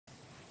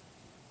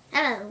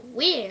Hello,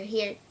 we're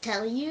here to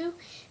tell you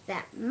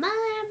that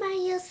my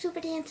Mario Super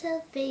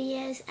Dancer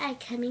videos are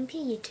coming to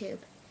YouTube.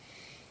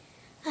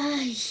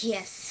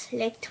 Yes,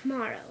 like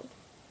tomorrow.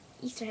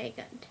 Easter egg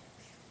hunt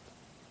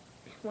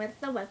with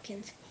the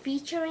Wilkins,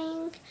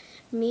 featuring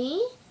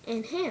me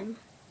and him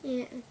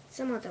and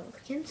some other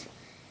Wilkins.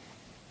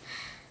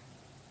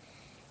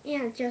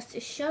 And just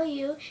to show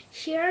you,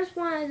 here's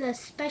one of the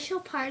special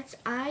parts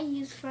I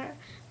use for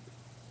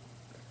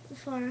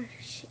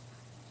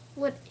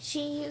what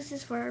she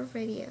uses for her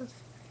videos.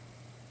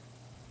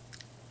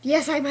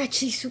 Yes, I'm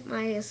actually Super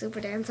Mario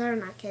Super Dancer, I'm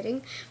not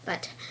kidding,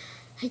 but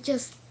I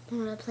just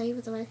want to play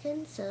with the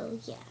weapon, so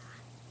yeah.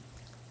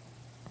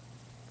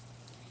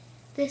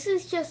 This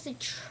is just a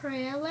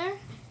trailer.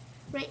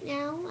 Right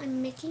now,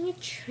 I'm making a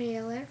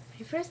trailer.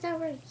 My first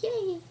ever,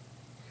 yay!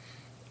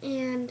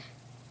 And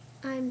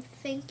I'm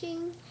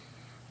thinking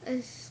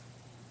a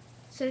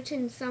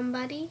certain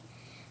somebody,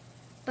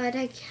 but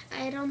I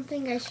don't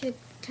think I should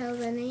tell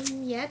the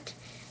name yet,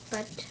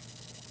 but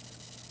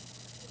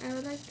I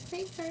would like to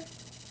thank her.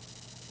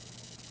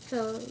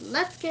 So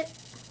let's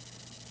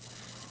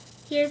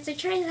here's the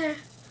trailer.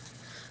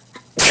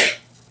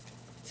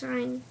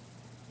 Sorry.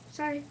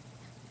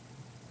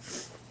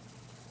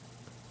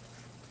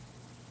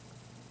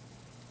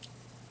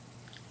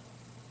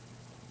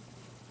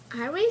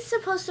 Are we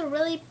supposed to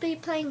really be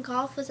playing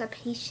golf with a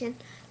patient,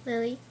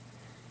 Lily?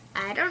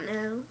 I don't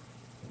know.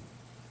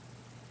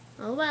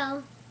 Oh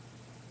well.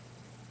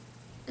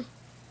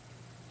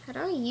 How do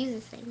I use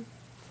this thing?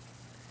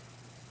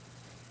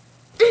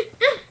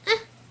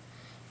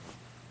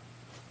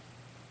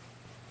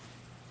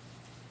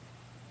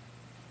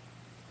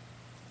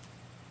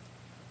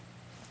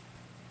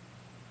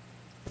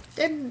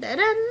 Dun, dun,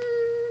 dun.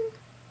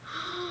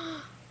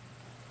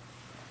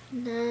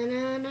 Na,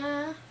 na,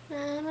 na,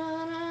 na,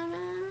 na, na, na,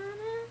 na.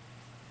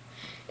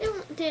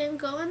 It didn't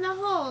go in the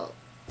hole.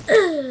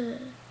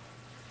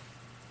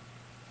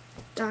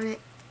 Darn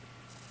it.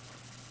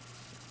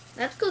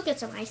 Let's go get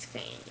some ice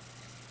cream.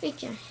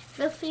 Get your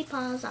filthy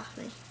paws off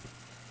me.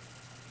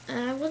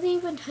 I wasn't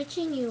even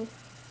touching you.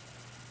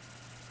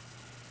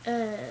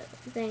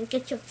 Then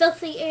get your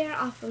filthy air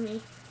off of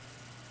me.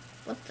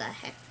 What the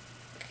heck?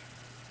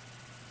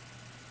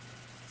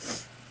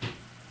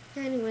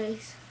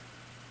 Anyways.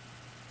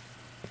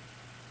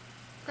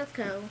 Let's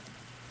go.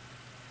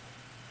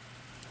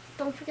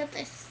 Don't forget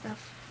this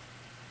stuff.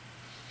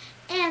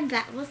 And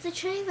that was the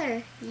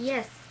trailer.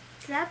 Yes,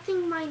 that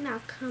thing might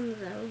not come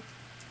though.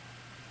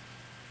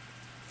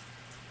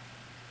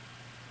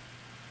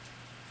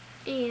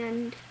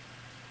 And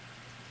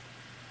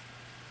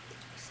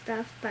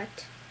stuff,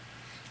 but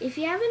if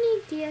you have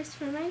any ideas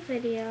for my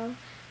videos,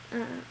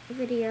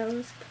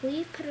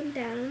 please put them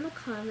down in the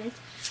comments.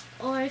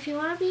 Or if you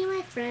want to be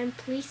my friend,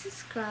 please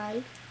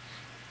subscribe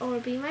or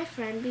be my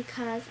friend,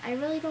 because I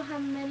really don't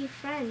have many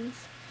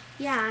friends.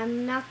 Yeah,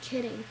 I'm not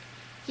kidding.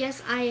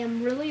 Yes, I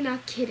am really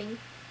not kidding.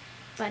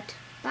 But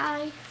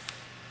bye.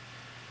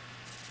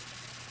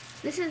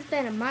 This has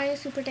been a Mario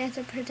Super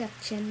Dancer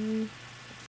production.